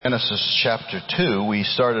Genesis chapter 2, we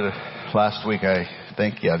started last week,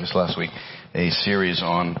 just last week, a series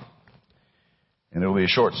on, and it will be a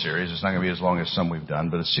short series, it's not going to be as long as some we've done,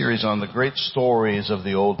 but a series on the great stories of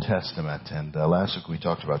the Old Testament. And last week we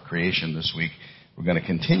talked about creation. This week we're going to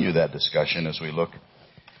continue that discussion as we look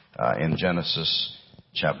in Genesis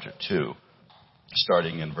chapter 2,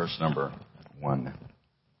 starting in verse number 1.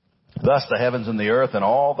 Thus the heavens and the earth and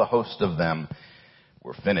all the host of them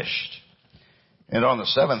were finished. And on the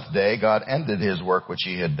seventh day, God ended his work which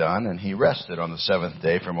he had done, and he rested on the seventh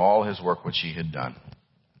day from all his work which he had done.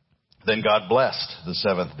 Then God blessed the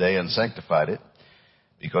seventh day and sanctified it,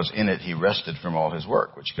 because in it he rested from all his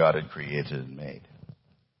work which God had created and made.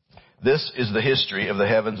 This is the history of the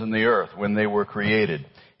heavens and the earth when they were created,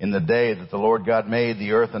 in the day that the Lord God made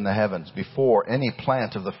the earth and the heavens, before any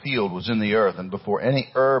plant of the field was in the earth, and before any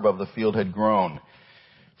herb of the field had grown.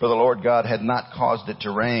 For the Lord God had not caused it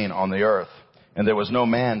to rain on the earth, and there was no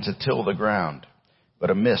man to till the ground. But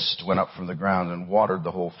a mist went up from the ground and watered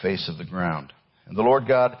the whole face of the ground. And the Lord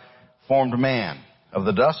God formed man of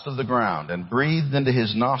the dust of the ground and breathed into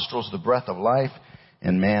his nostrils the breath of life,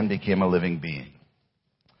 and man became a living being.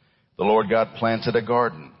 The Lord God planted a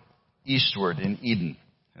garden eastward in Eden,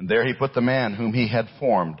 and there he put the man whom he had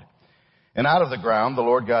formed. And out of the ground the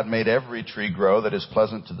Lord God made every tree grow that is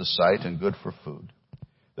pleasant to the sight and good for food.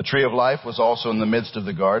 The tree of life was also in the midst of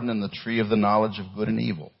the garden, and the tree of the knowledge of good and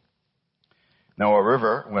evil. Now a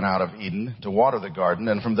river went out of Eden to water the garden,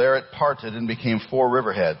 and from there it parted and became 4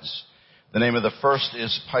 riverheads. The name of the first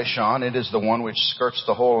is Pishon. It is the one which skirts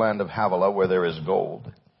the whole land of Havilah, where there is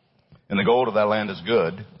gold. And the gold of that land is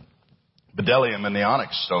good. Bdellium and the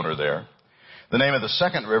onyx stone are there. The name of the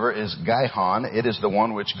second river is Gihon. It is the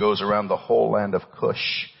one which goes around the whole land of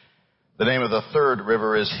Cush. The name of the third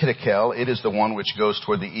river is Hiddekel. It is the one which goes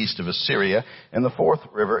toward the east of Assyria. And the fourth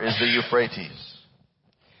river is the Euphrates.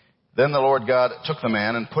 Then the Lord God took the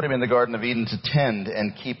man and put him in the Garden of Eden to tend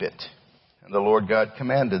and keep it. And the Lord God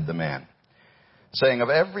commanded the man, saying, Of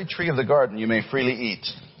every tree of the garden you may freely eat,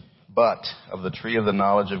 but of the tree of the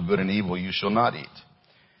knowledge of good and evil you shall not eat.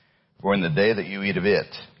 For in the day that you eat of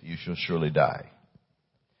it, you shall surely die.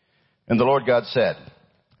 And the Lord God said,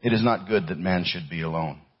 It is not good that man should be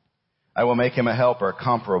alone. I will make him a helper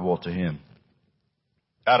comparable to him.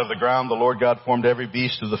 Out of the ground the Lord God formed every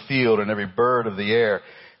beast of the field and every bird of the air,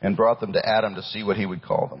 and brought them to Adam to see what he would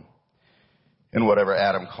call them. And whatever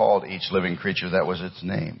Adam called each living creature, that was its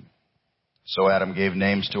name. So Adam gave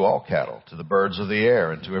names to all cattle, to the birds of the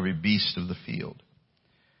air, and to every beast of the field.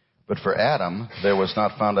 But for Adam there was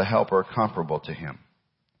not found a helper comparable to him.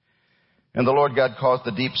 And the Lord God caused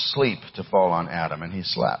a deep sleep to fall on Adam, and he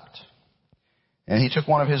slept. And he took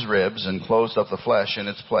one of his ribs and closed up the flesh in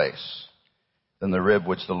its place. Then the rib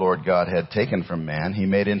which the Lord God had taken from man, he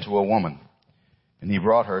made into a woman, and he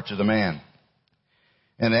brought her to the man.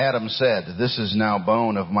 And Adam said, This is now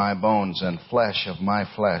bone of my bones and flesh of my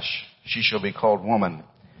flesh. She shall be called woman,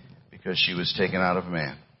 because she was taken out of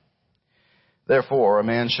man. Therefore a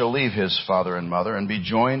man shall leave his father and mother and be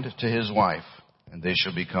joined to his wife, and they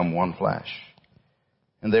shall become one flesh.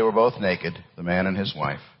 And they were both naked, the man and his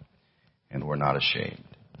wife, and were not ashamed.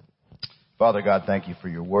 Father God, thank you for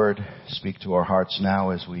your word. Speak to our hearts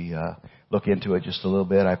now as we look into it just a little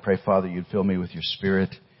bit. I pray, Father, you'd fill me with your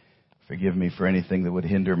Spirit. Forgive me for anything that would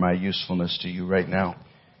hinder my usefulness to you right now.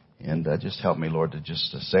 And just help me, Lord, to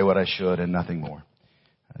just say what I should and nothing more.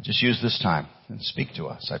 Just use this time and speak to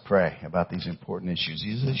us, I pray, about these important issues.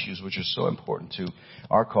 These issues which are so important to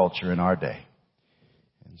our culture in our day.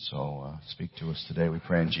 And so speak to us today, we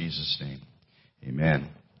pray in Jesus' name. Amen.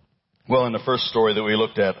 Well, in the first story that we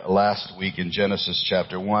looked at last week in Genesis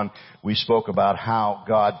chapter 1, we spoke about how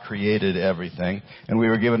God created everything, and we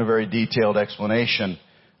were given a very detailed explanation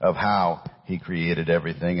of how he created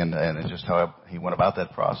everything and just how he went about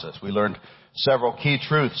that process. We learned several key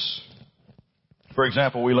truths. For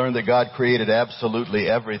example, we learned that God created absolutely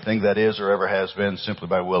everything that is or ever has been simply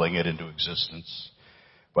by willing it into existence,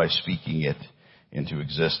 by speaking it into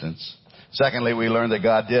existence. Secondly, we learned that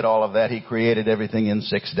God did all of that. He created everything in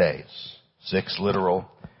 6 days. 6 literal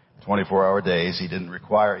 24-hour days. He didn't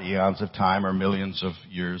require eons of time or millions of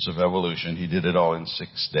years of evolution. He did it all in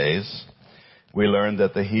 6 days. We learned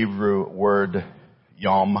that the Hebrew word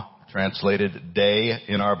yom, translated day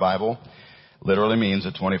in our Bible, literally means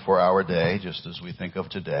a 24-hour day, just as we think of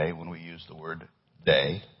today when we use the word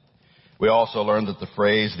day. We also learned that the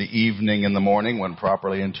phrase the evening and the morning, when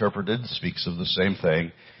properly interpreted, speaks of the same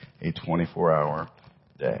thing, a 24-hour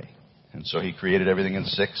day. And so he created everything in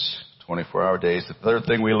 6 24-hour days. The third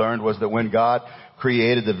thing we learned was that when God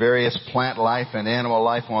created the various plant life and animal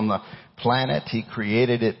life on the planet, he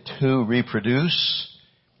created it to reproduce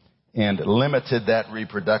and limited that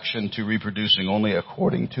reproduction to reproducing only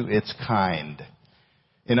according to its kind.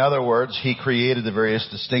 In other words, he created the various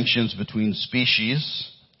distinctions between species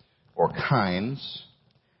or kinds,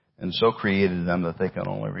 and so created them that they can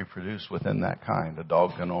only reproduce within that kind. A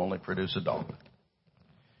dog can only produce a dog.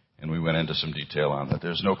 And we went into some detail on that.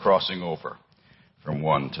 There's no crossing over from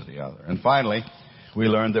one to the other. And finally, we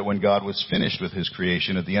learned that when God was finished with his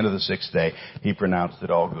creation at the end of the sixth day, he pronounced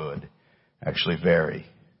it all good. Actually, very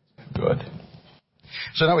good.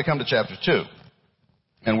 So now we come to chapter 2.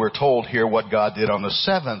 And we're told here what God did on the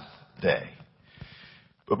seventh day.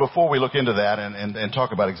 But before we look into that and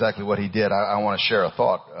talk about exactly what he did, I want to share a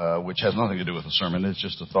thought which has nothing to do with the sermon. It's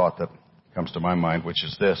just a thought that comes to my mind, which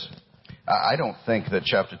is this. I don't think that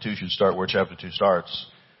chapter 2 should start where chapter 2 starts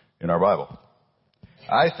in our Bible.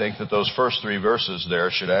 I think that those first 3 verses there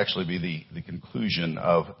should actually be the conclusion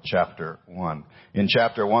of chapter 1. In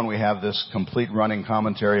chapter 1, we have this complete running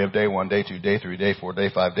commentary of day 1, day 2, day 3, day 4, day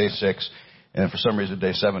 5, day 6, and for some reason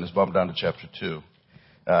day 7 is bumped down to chapter 2.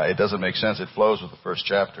 It doesn't make sense. It flows with the first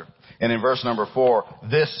chapter. And in verse number 4,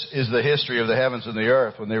 this is the history of the heavens and the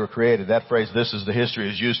earth when they were created. That phrase, this is the history,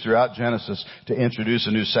 is used throughout Genesis to introduce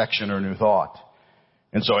a new section or a new thought.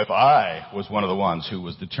 And so if I was one of the ones who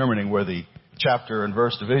was determining where the chapter and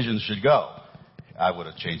verse divisions should go, I would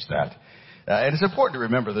have changed that. And it's important to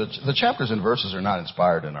remember that the chapters and verses are not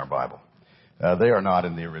inspired in our Bible. They are not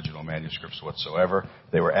in the original manuscripts whatsoever.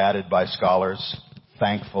 They were added by scholars,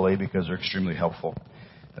 thankfully, because they're extremely helpful.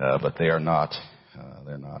 But they're not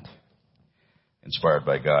inspired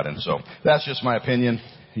by God. And so that's just my opinion.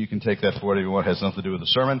 You can take that for whatever you want. It has nothing to do with the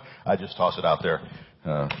sermon. I just toss it out there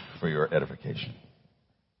for your edification.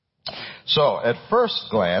 So at first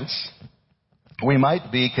glance, we might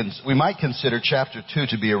consider chapter 2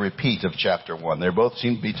 to be a repeat of chapter 1. They both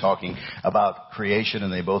seem to be talking about creation,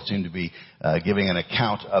 and they both seem to be giving an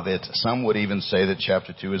account of it. Some would even say that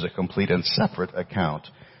chapter 2 is a complete and separate account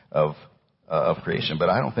of creation. But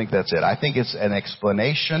I don't think that's it. I think it's an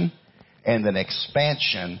explanation and an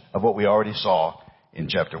expansion of what we already saw in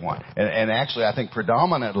chapter 1. And actually, I think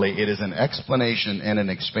predominantly it is an explanation and an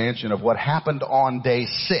expansion of what happened on day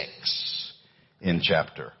 6 in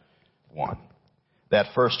chapter 1. That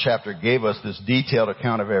first chapter gave us this detailed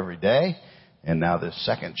account of every day, and now this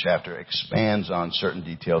second chapter expands on certain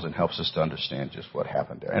details and helps us to understand just what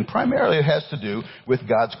happened there. And primarily it has to do with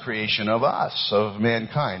God's creation of us, of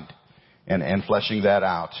mankind, and fleshing that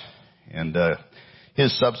out, and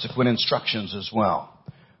his subsequent instructions as well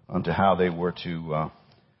onto how they were to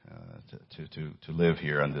live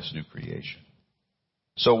here on this new creation.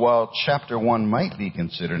 So while chapter 1 might be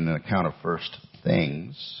considered an account of first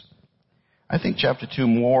things, I think chapter 2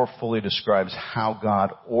 more fully describes how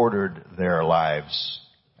God ordered their lives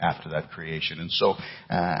after that creation. And so,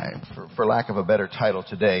 for lack of a better title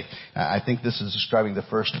today, I think this is describing the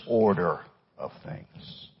first order of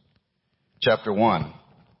things. Chapter 1,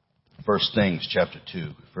 first things. Chapter 2,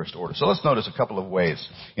 first order. So let's notice a couple of ways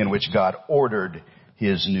in which God ordered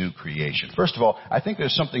his new creation. First of all, I think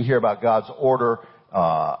there's something here about God's order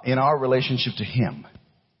in our relationship to him.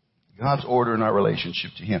 God's order in our relationship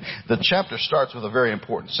to him. The chapter starts with a very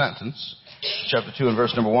important sentence. Chapter 2 and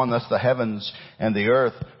verse number 1, thus the heavens and the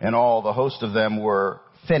earth and all the host of them were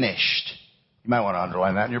finished. You might want to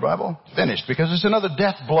underline that in your Bible. Finished. Because it's another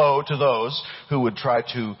death blow to those who would try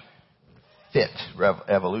to fit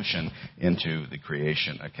evolution into the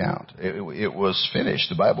creation account. It was finished.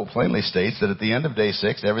 The Bible plainly states that at the end of day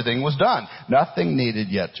 6, everything was done. Nothing needed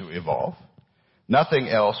yet to evolve. Nothing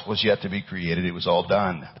else was yet to be created. It was all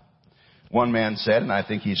done. One man said, and I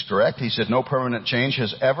think he's correct, he said, no permanent change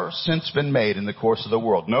has ever since been made in the course of the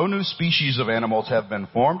world. No new species of animals have been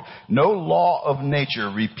formed. No law of nature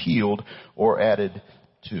repealed or added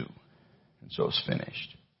to. And so it's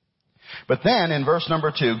finished. But then in verse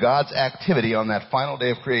number 2, God's activity on that final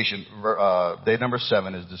day of creation, day number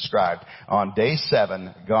 7 is described. On day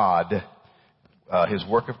 7, God, his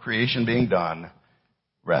work of creation being done,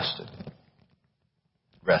 rested.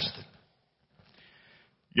 Rested.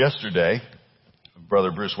 Yesterday, Brother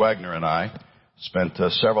Bruce Wagner and I spent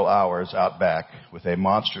several hours out back with a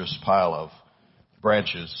monstrous pile of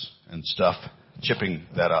branches and stuff, chipping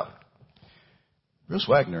that up. Bruce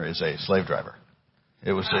Wagner is a slave driver.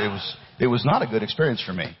 It was not a good experience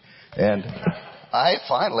for me. And I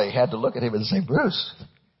finally had to look at him and say, Bruce,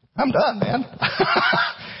 I'm done, man.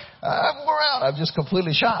 I'm wore out. I'm just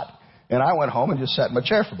completely shot. And I went home and just sat in my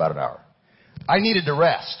chair for about an hour. I needed to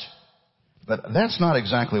rest. But that's not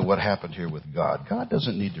exactly what happened here with God. God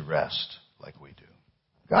doesn't need to rest like we do.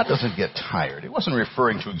 God doesn't get tired. It wasn't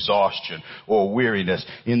referring to exhaustion or weariness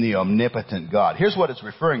in the omnipotent God. Here's what it's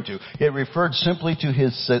referring to. It referred simply to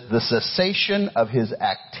the cessation of his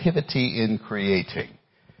activity in creating.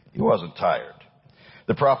 He wasn't tired.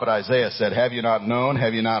 The prophet Isaiah said, "Have you not known,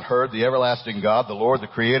 have you not heard, the everlasting God, the Lord, the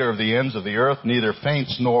creator of the ends of the earth, neither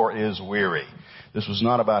faints nor is weary." This was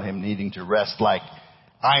not about him needing to rest like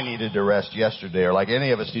I needed to rest yesterday, or like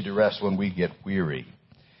any of us need to rest when we get weary.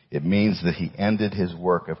 It means that he ended his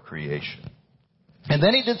work of creation. And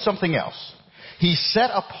then he did something else. He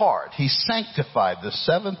set apart, he sanctified the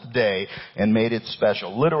seventh day and made it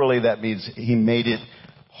special. Literally, that means he made it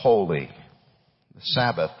holy. The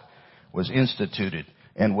Sabbath was instituted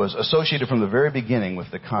and was associated from the very beginning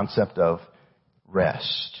with the concept of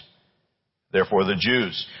rest. Therefore, the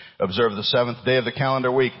Jews observe the seventh day of the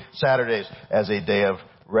calendar week, Saturdays, as a day of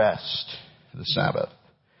rest, the Sabbath.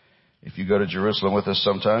 If you go to Jerusalem with us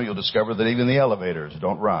sometime, you'll discover that even the elevators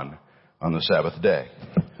don't run on the Sabbath day.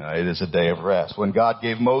 It is a day of rest. When God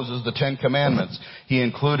gave Moses the 10 Commandments, he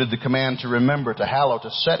included the command to remember, to hallow, to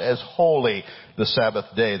set as holy the Sabbath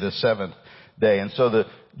day, the seventh day. And so the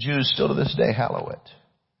Jews still to this day hallow it.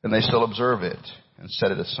 And they still observe it and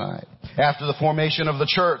set it aside. After the formation of the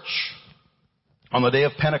church, on the day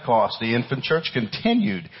of Pentecost, the infant church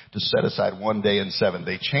continued to set aside one day in 7.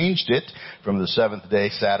 They changed it from the seventh day,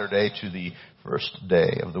 Saturday, to the first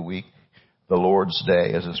day of the week, the Lord's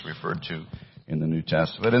Day, as it's referred to in the New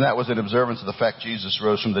Testament. And that was in observance of the fact Jesus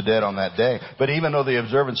rose from the dead on that day. But even though the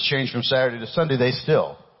observance changed from Saturday to Sunday, they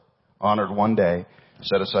still honored one day,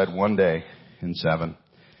 set aside one day in 7,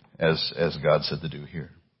 as God said to do here.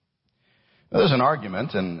 Now, there's an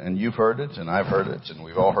argument, and you've heard it, and I've heard it, and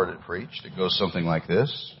we've all heard it preached. It goes something like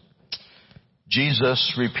this.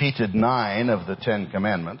 Jesus repeated 9 of the 10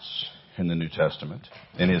 commandments in the New Testament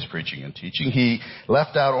in his preaching and teaching. He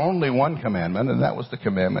left out only one commandment, and that was the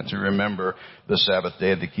commandment to remember the Sabbath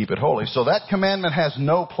day and to keep it holy. So that commandment has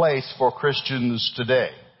no place for Christians today.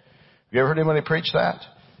 Have you ever heard anybody preach that?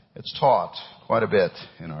 It's taught quite a bit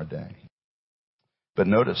in our day. But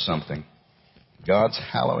notice something. God's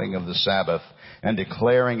hallowing of the Sabbath and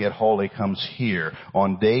declaring it holy comes here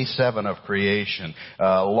on day 7 of creation,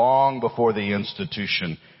 long before the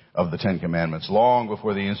institution of the 10 Commandments, long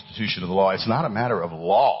before the institution of the law. It's not a matter of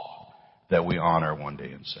law that we honor one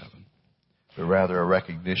day in 7, but rather a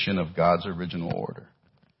recognition of God's original order,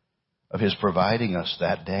 of his providing us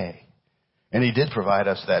that day. And he did provide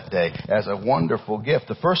us that day as a wonderful gift.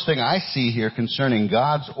 The first thing I see here concerning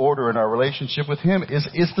God's order in our relationship with him is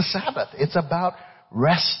the Sabbath. It's about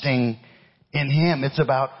resting in him. It's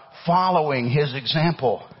about following his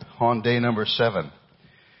example on day number 7.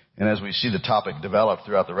 And as we see the topic develop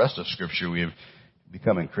throughout the rest of Scripture, we've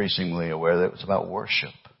become increasingly aware that it's about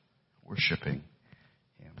worship, worshiping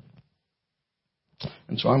him.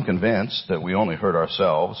 And so I'm convinced that we only hurt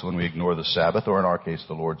ourselves when we ignore the Sabbath, or in our case,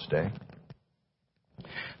 the Lord's Day.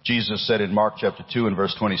 Jesus said in Mark chapter 2 and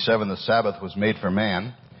verse 27, the Sabbath was made for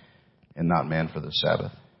man and not man for the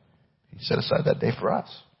Sabbath. He set aside that day for us.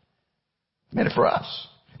 He made it for us.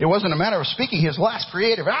 It wasn't a matter of speaking his last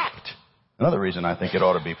creative act. Another reason I think it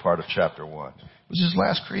ought to be part of chapter 1 was his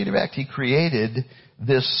last creative act. He created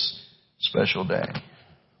this special day.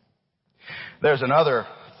 There's another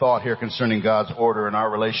thought here concerning God's order in our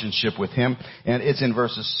relationship with him, and it's in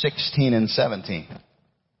verses 16 and 17.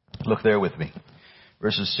 Look there with me.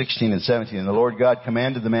 Verses 16 and 17. And the Lord God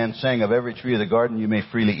commanded the man, saying, of every tree of the garden you may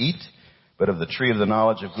freely eat, but of the tree of the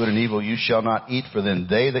knowledge of good and evil you shall not eat, for the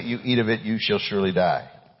day that you eat of it you shall surely die.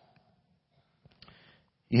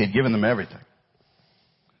 He had given them everything.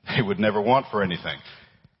 They would never want for anything.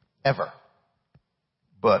 Ever.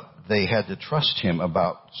 But they had to trust him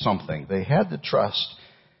about something. They had to trust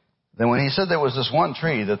that when he said there was this one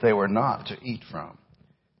tree that they were not to eat from,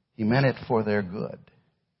 he meant it for their good.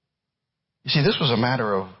 You see, this was a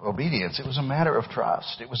matter of obedience. It was a matter of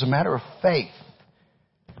trust. It was a matter of faith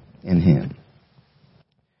in him.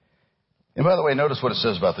 And by the way, notice what it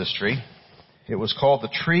says about this tree. It was called the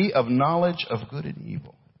tree of knowledge of good and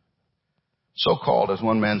evil. So called, as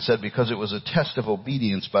one man said, because it was a test of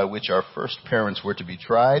obedience by which our first parents were to be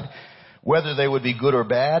tried, whether they would be good or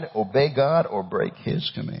bad, obey God or break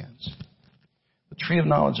his commands. The tree of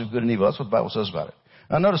knowledge of good and evil. That's what the Bible says about it.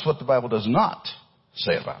 Now notice what the Bible does not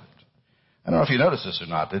say about it. I don't know if you noticed this or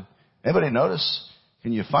not. Did anybody notice?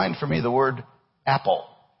 Can you find for me the word apple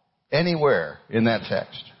anywhere in that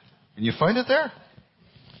text? Can you find it there?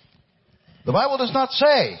 The Bible does not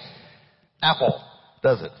say apple,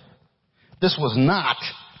 does it? This was not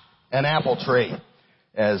an apple tree,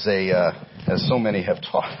 as so many have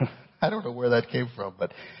taught. I don't know where that came from,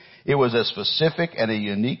 but It was a specific and a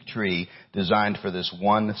unique tree designed for this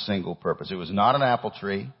one single purpose. It was not an apple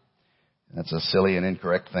tree. That's a silly and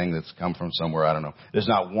incorrect thing that's come from somewhere, I don't know. There's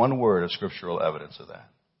not one word of scriptural evidence of that.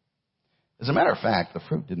 As a matter of fact, the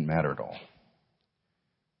fruit didn't matter at all.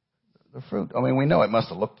 The fruit, I mean, we know it must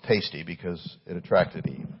have looked tasty because it attracted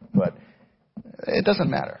Eve, but it doesn't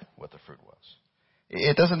matter what the fruit was.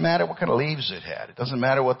 It doesn't matter what kind of leaves it had. It doesn't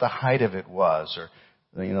matter what the height of it was, or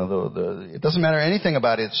it doesn't matter anything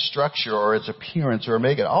about its structure or its appearance or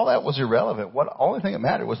makeup. All that was irrelevant. Only thing that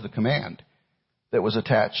mattered was the command that was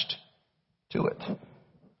attached to it.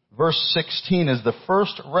 Verse 16 is the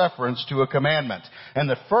first reference to a commandment and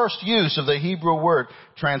the first use of the Hebrew word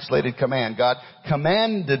translated command. God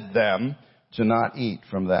commanded them to not eat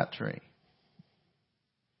from that tree.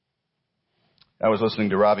 I was listening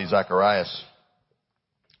to Ravi Zacharias,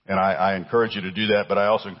 and I encourage you to do that, but I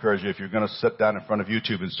also encourage you, if you're going to sit down in front of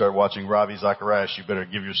YouTube and start watching Ravi Zacharias, you better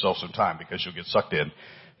give yourself some time because you'll get sucked in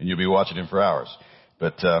and you'll be watching him for hours.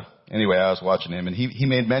 But anyway, I was watching him, and he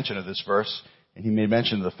made mention of this verse. And he made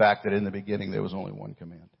mention of the fact that in the beginning there was only one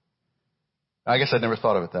command. I guess I'd never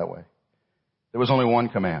thought of it that way. There was only one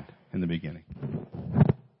command in the beginning.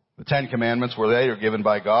 The 10 commandments were later given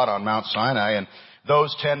by God on Mount Sinai, and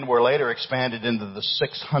those 10 were later expanded into the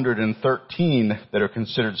 613 that are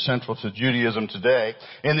considered central to Judaism today.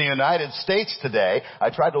 In the United States today,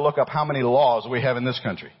 I tried to look up how many laws we have in this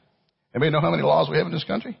country. Anybody know how many laws we have in this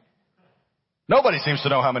country? Nobody seems to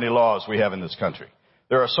know how many laws we have in this country.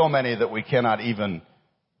 There are so many that we cannot even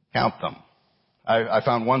count them. I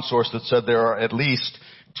found one source that said there are at least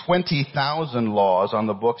 20,000 laws on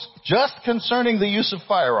the books just concerning the use of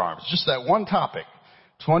firearms. Just that one topic.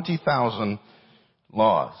 20,000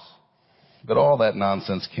 laws. But all that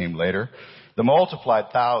nonsense came later. The multiplied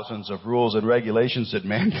thousands of rules and regulations that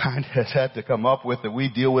mankind has had to come up with that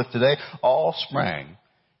we deal with today all sprang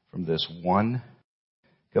from this one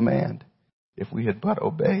command. If we had but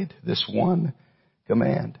obeyed this one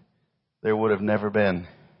command, there would have never been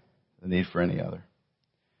the need for any other.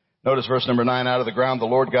 Notice verse number 9, out of the ground the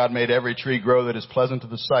Lord God made every tree grow that is pleasant to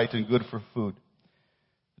the sight and good for food.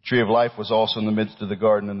 The tree of life was also in the midst of the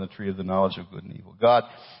garden, and the tree of the knowledge of good and evil. God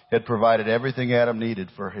had provided everything Adam needed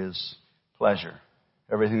for his pleasure,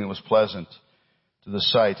 everything that was pleasant to the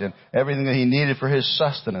sight, and everything that he needed for his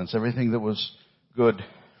sustenance, everything that was good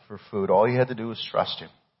for food. All he had to do was trust him,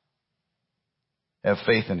 have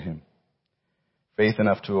faith in him. Faith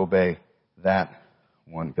enough to obey that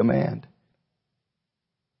one command.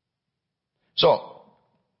 So,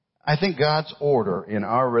 I think God's order in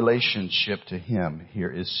our relationship to him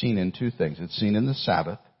here is seen in two things. It's seen in the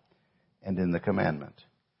Sabbath and in the commandment.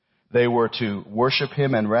 They were to worship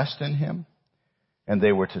him and rest in him, and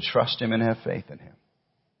they were to trust him and have faith in him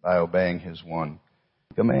by obeying his one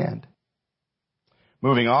command.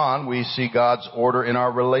 Moving on, we see God's order in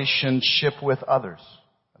our relationship with others.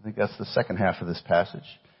 I think that's the second half of this passage.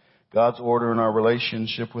 God's order in our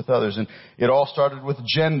relationship with others. And it all started with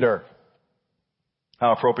gender.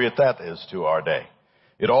 How appropriate that is to our day.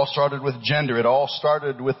 It all started with gender. It all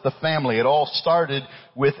started with the family. It all started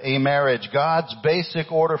with a marriage. God's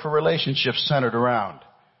basic order for relationships centered around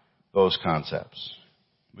those concepts.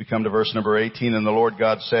 We come to verse number 18, and the Lord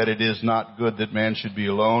God said, "It is not good that man should be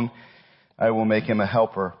alone. I will make him a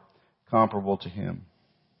helper comparable to him."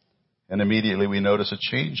 And immediately we notice a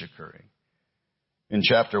change occurring. In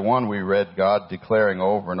chapter 1, we read God declaring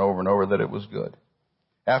over and over and over that it was good.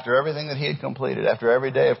 After everything that he had completed, after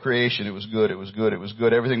every day of creation, it was good, it was good, it was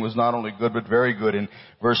good. Everything was not only good, but very good. In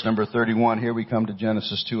verse number 31, here we come to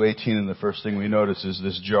Genesis 2:18, and the first thing we notice is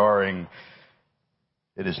this jarring,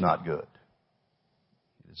 "It is not good."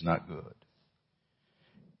 It is not good.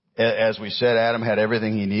 As we said, Adam had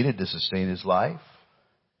everything he needed to sustain his life.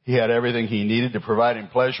 He had everything he needed to provide him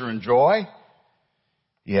pleasure and joy.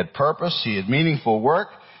 He had purpose. He had meaningful work.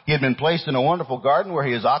 He had been placed in a wonderful garden where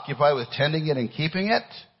he is occupied with tending it and keeping it.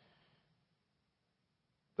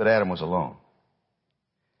 But Adam was alone.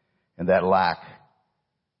 And that lack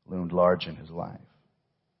loomed large in his life.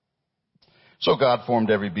 So God formed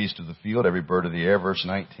every beast of the field, every bird of the air, verse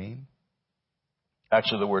 19.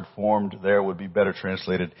 Actually, the word formed there would be better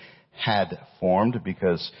translated had formed,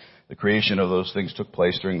 because the creation of those things took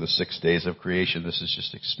place during the 6 days of creation. This is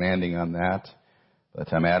just expanding on that. By the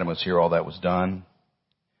time Adam was here, all that was done.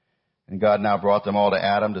 And God now brought them all to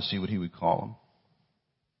Adam to see what he would call them.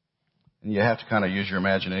 And you have to kind of use your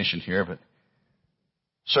imagination here, but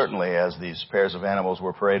certainly as these pairs of animals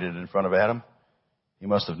were paraded in front of Adam, he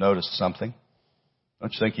must have noticed something.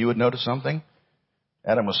 Don't you think you would notice something?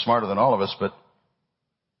 Adam was smarter than all of us, but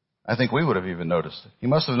I think we would have even noticed it. He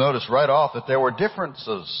must have noticed right off that there were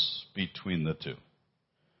differences between the two.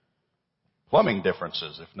 plumbing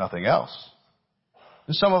differences, if nothing else.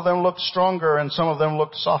 And some of them looked stronger and some of them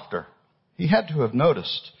looked softer. He had to have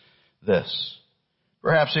noticed this.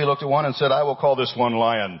 Perhaps he looked at one and said, I will call this one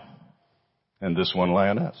lion and this one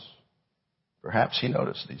lioness. Perhaps he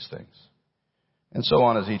noticed these things. And so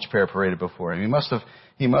on as each pair paraded before him.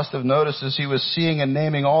 He must have noticed as he was seeing and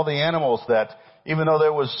naming all the animals that even though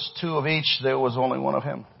there was two of each, there was only one of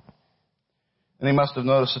him. And he must have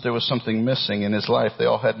noticed that there was something missing in his life. They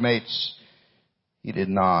all had mates. He did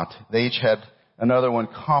not. They each had another one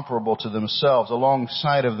comparable to themselves,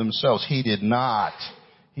 alongside of themselves. He did not.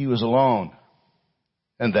 He was alone.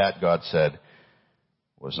 And that, God said,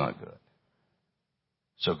 was not good.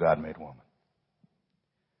 So God made woman.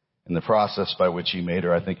 And the process by which he made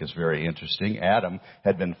her, I think, is very interesting. Adam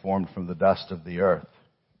had been formed from the dust of the earth.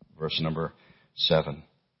 Verse number 7.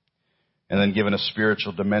 And then given a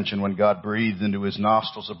spiritual dimension when God breathed into his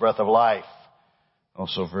nostrils a breath of life.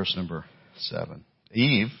 Also verse number 7.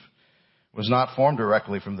 Eve was not formed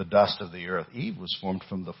directly from the dust of the earth. Eve was formed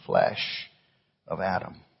from the flesh of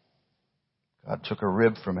Adam. God took a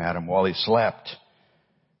rib from Adam while he slept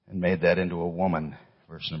and made that into a woman.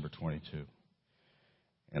 Verse number 22.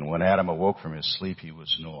 And when Adam awoke from his sleep, he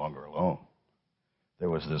was no longer alone. There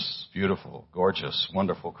was this beautiful, gorgeous,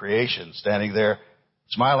 wonderful creation standing there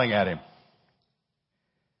smiling at him.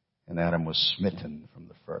 And Adam was smitten from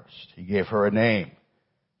the first. He gave her a name,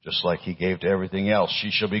 just like he gave to everything else.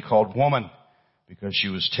 She shall be called woman, because she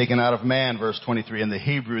was taken out of man. Verse 23, in the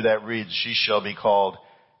Hebrew that reads, she shall be called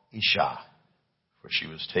Isha, for she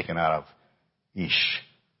was taken out of Ish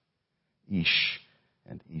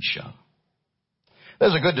and Isha.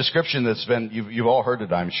 There's a good description that's been, you've all heard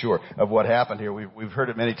it, I'm sure, of what happened here. We've heard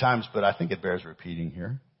it many times, but I think it bears repeating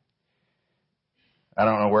here. I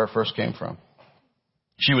don't know where it first came from.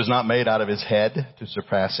 She was not made out of his head to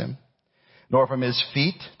surpass him, nor from his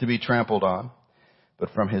feet to be trampled on, but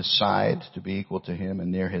from his side to be equal to him,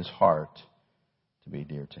 and near his heart to be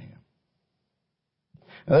dear to him.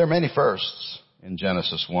 Now, there are many firsts in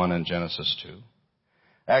Genesis 1 and Genesis 2.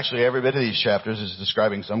 Actually, every bit of these chapters is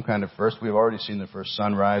describing some kind of first. We've already seen the first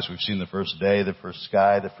sunrise. We've seen the first day, the first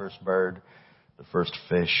sky, the first bird, the first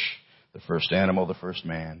fish, the first animal, the first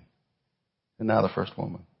man, and now the first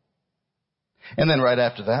woman. And then right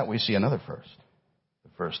after that, we see another first,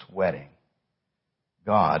 the first wedding.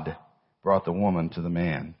 God brought the woman to the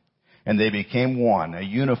man, and they became one, a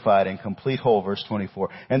unified and complete whole, verse 24.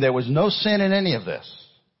 And there was no sin in any of this,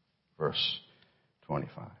 verse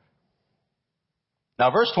 25. Now,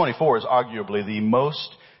 verse 24 is arguably the most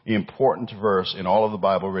important verse in all of the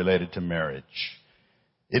Bible related to marriage.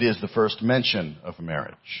 It is the first mention of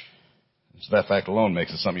marriage. So that fact alone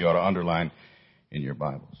makes it something you ought to underline in your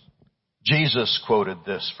Bibles. Jesus quoted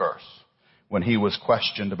this verse when he was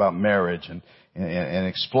questioned about marriage and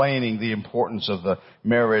explaining the importance of the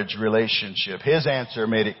marriage relationship. His answer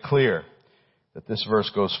made it clear that this verse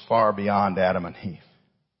goes far beyond Adam and Eve.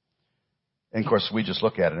 And of course, we just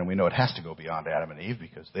look at it and we know it has to go beyond Adam and Eve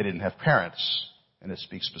because they didn't have parents. And it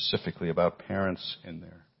speaks specifically about parents in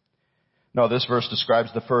there. No, this verse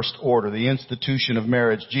describes the first order, the institution of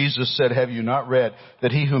marriage. Jesus said, have you not read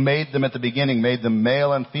that he who made them at the beginning made them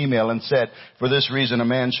male and female, and said, for this reason a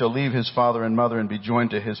man shall leave his father and mother and be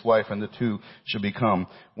joined to his wife, and the two shall become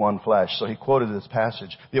one flesh. So he quoted this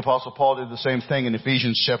passage. The Apostle Paul did the same thing in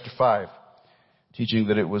Ephesians chapter 5, teaching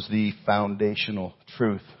that it was the foundational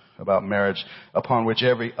truth about marriage upon which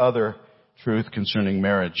every other truth concerning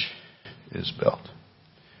marriage is built.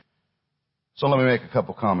 So let me make a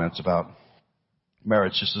couple comments about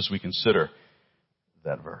marriage just as we consider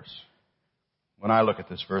that verse. When I look at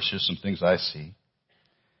this verse, here's some things I see.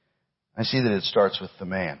 I see that it starts with the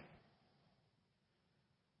man.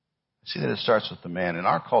 I see that it starts with the man. In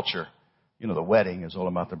our culture, you know, the wedding is all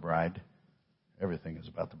about the bride. Everything is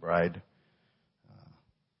about the bride.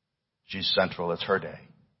 She's central. It's her day.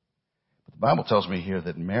 But the Bible tells me here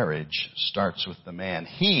that marriage starts with the man.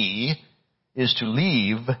 He is to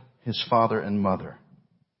leave his father and mother.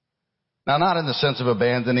 Now, not in the sense of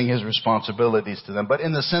abandoning his responsibilities to them, but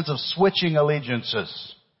in the sense of switching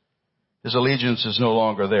allegiances. His allegiance is no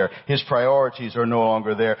longer there. His priorities are no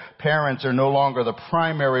longer there. Parents are no longer the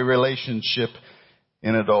primary relationship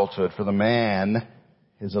in adulthood. For the man,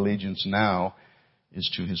 his allegiance now is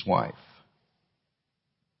to his wife.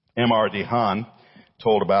 M.R. DeHaan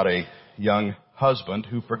told about a young husband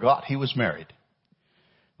who forgot he was married.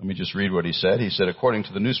 Let me just read what he said. He said, according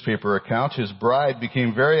to the newspaper account, his bride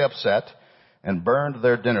became very upset and burned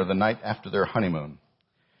their dinner the night after their honeymoon.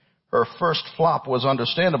 Her first flop was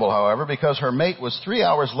understandable, however, because her mate was 3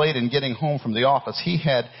 hours late in getting home from the office. He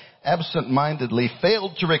had absent-mindedly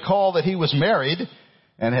failed to recall that he was married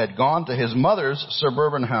and had gone to his mother's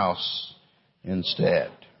suburban house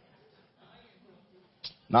instead.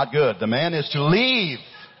 Not good. The man is to leave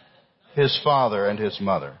his father and his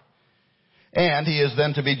mother. And he is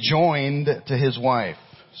then to be joined to his wife.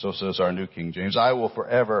 So says our New King James. I will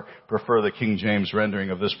forever prefer the King James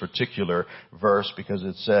rendering of this particular verse because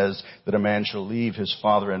it says that a man shall leave his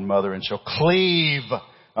father and mother and shall cleave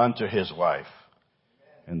unto his wife.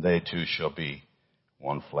 And they two shall be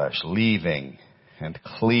one flesh. Leaving and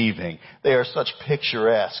cleaving. They are such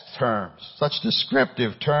picturesque terms, such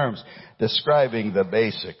descriptive terms describing the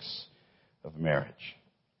basics of marriage.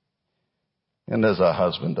 And as a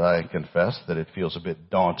husband, I confess that it feels a bit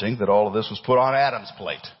daunting that all of this was put on Adam's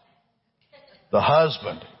plate. The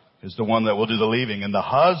husband is the one that will do the leaving, and the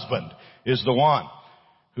husband is the one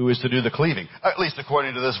who is to do the cleaving, at least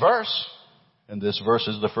according to this verse. And this verse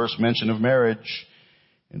is the first mention of marriage.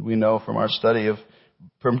 And we know from our study of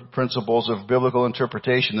principles of biblical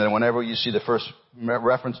interpretation that whenever you see the first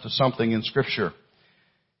reference to something in Scripture,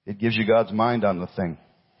 it gives you God's mind on the thing.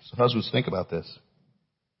 So husbands, think about this.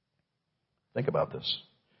 Think about this.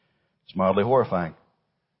 It's mildly horrifying.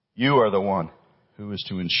 You are the one who is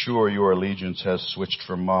to ensure your allegiance has switched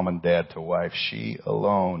from mom and dad to wife. She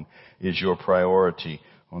alone is your priority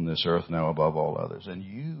on this earth now above all others. And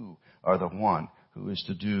you are the one who is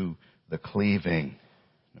to do the cleaving.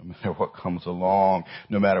 No matter what comes along,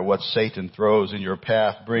 no matter what Satan throws in your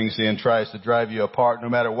path, brings in, tries to drive you apart, no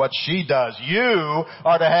matter what she does, you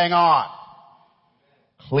are to hang on.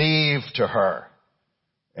 Cleave to her.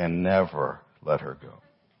 And never let her go.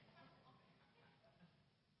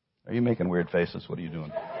 Are you making weird faces? What are you doing?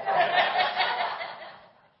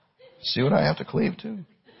 See what I have to cleave to?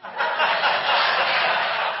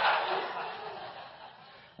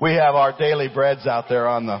 We have our daily breads out there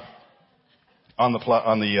on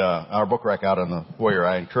our book rack out on the foyer.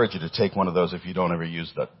 I encourage you to take one of those if you don't ever use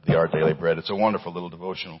the Our Daily Bread. It's a wonderful little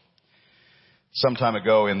devotional. Some time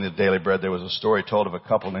ago in the Daily Bread, there was a story told of a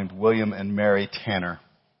couple named William and Mary Tanner.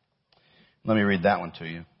 Let me read that one to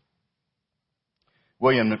you.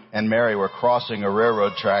 William and Mary were crossing a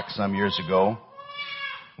railroad track some years ago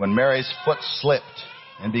when Mary's foot slipped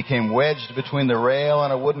and became wedged between the rail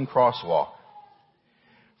and a wooden crosswalk.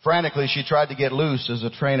 Frantically, she tried to get loose as the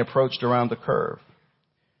train approached around the curve.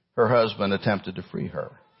 Her husband attempted to free her.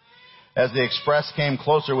 As the express came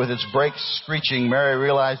closer with its brakes screeching, Mary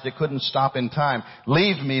realized it couldn't stop in time.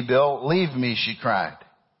 "Leave me, Bill, leave me," she cried.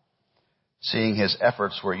 Seeing his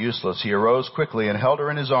efforts were useless, he arose quickly and held her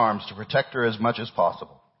in his arms to protect her as much as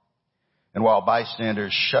possible. And while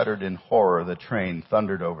bystanders shuddered in horror, the train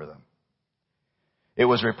thundered over them. It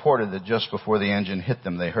was reported that just before the engine hit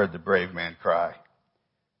them, they heard the brave man cry,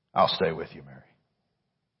 "I'll stay with you, Mary."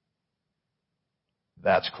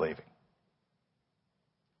 That's cleaving.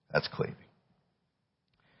 That's cleaving.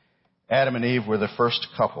 Adam and Eve were the first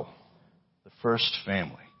couple, the first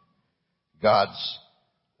family. God's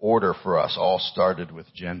order for us all started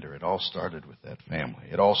with gender. It all started with that family.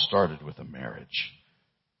 It all started with a marriage.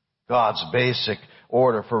 God's basic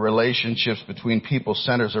order for relationships between people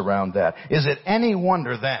centers around that. Is it any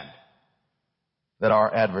wonder then that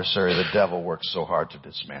our adversary, the devil, works so hard to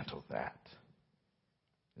dismantle that?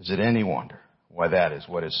 Is it any wonder why that is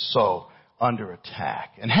what is so under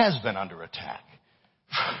attack and has been under attack?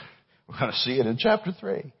 We're going to see it in chapter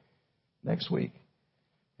 3 next week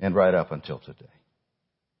and right up until today.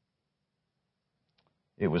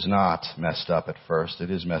 It was not messed up at first.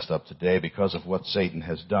 It is messed up today because of what Satan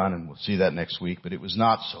has done, and we'll see that next week. But it was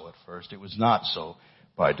not so at first. It was not so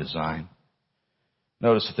by design.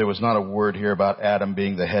 Notice that there was not a word here about Adam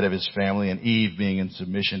being the head of his family and Eve being in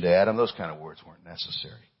submission to Adam. Those kind of words weren't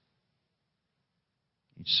necessary.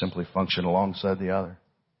 Each simply functioned alongside the other.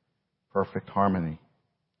 Perfect harmony.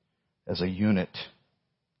 As a unit.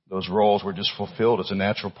 Those roles were just fulfilled as a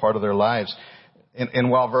natural part of their lives.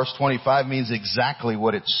 And while verse 25 means exactly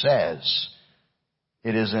what it says,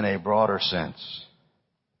 it is in a broader sense.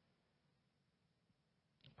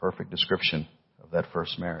 Perfect description of that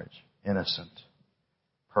first marriage. Innocent,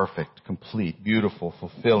 perfect, complete, beautiful,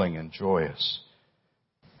 fulfilling, and joyous,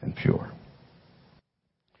 and pure.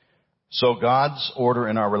 So God's order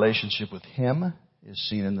in our relationship with Him is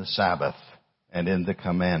seen in the Sabbath and in the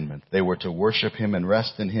commandment. They were to worship Him and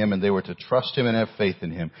rest in Him, and they were to trust Him and have faith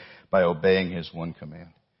in Him by obeying His one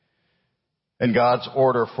command. And God's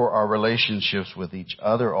order for our relationships with each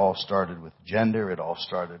other all started with gender. It all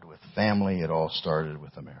started with family. It all started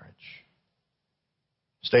with a marriage.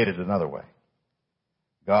 Stated another way,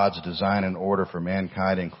 God's design and order for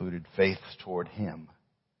mankind included faith toward Him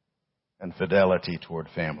and fidelity toward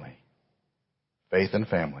family. Faith and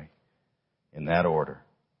family in that order.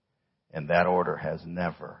 And that order has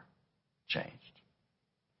never changed.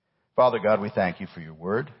 Father God, we thank you for your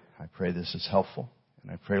word. I pray this is helpful.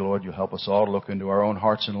 And I pray, Lord, you help us all to look into our own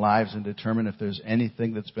hearts and lives and determine if there's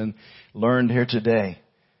anything that's been learned here today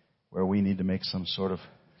where we need to make some sort of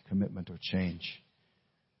commitment or change.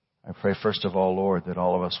 I pray, first of all, Lord, that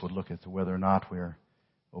all of us would look at whether or not we're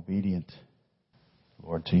obedient,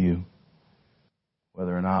 Lord, to you.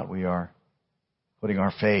 Whether or not we are putting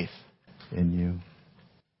our faith in you.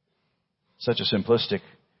 Such a simplistic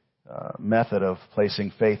method of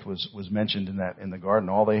placing faith was mentioned in the garden.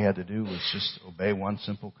 All they had to do was just obey one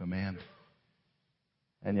simple command.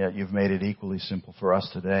 And yet you've made it equally simple for us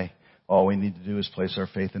today. All we need to do is place our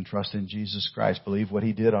faith and trust in Jesus Christ. Believe what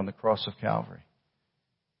he did on the cross of Calvary.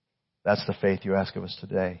 That's the faith you ask of us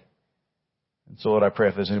today. And so, Lord, I pray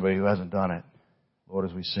if there's anybody who hasn't done it, Lord,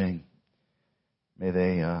 as we sing, may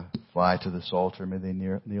they fly to this altar. May they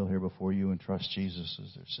kneel here before you and trust Jesus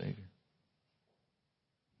as their Savior.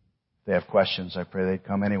 If they have questions, I pray they'd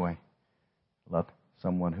come anyway. Let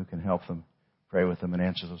someone who can help them pray with them and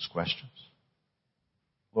answer those questions.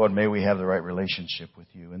 Lord, may we have the right relationship with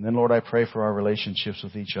you. And then, Lord, I pray for our relationships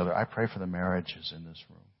with each other. I pray for the marriages in this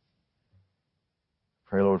room.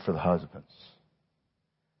 Pray, Lord, for the husbands.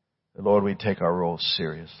 That, Lord, we'd take our roles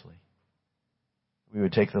seriously. We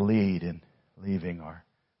would take the lead in leaving our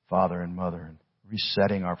father and mother and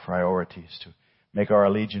resetting our priorities to make our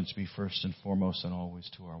allegiance be first and foremost and always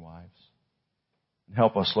to our wives. And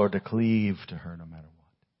help us, Lord, to cleave to her no matter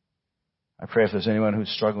what. I pray if there's anyone who's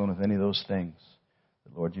struggling with any of those things,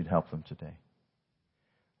 that, Lord, you'd help them today.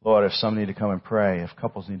 Lord, if some need to come and pray, if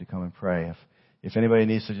couples need to come and pray, if anybody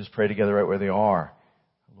needs to just pray together right where they are,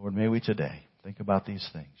 Lord, may we today think about these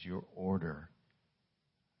things. Your order,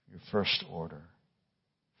 your first order,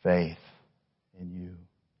 faith in you,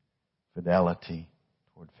 fidelity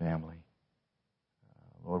toward family.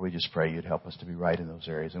 Lord, we just pray you'd help us to be right in those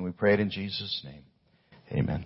areas. And we pray it in Jesus' name. Amen.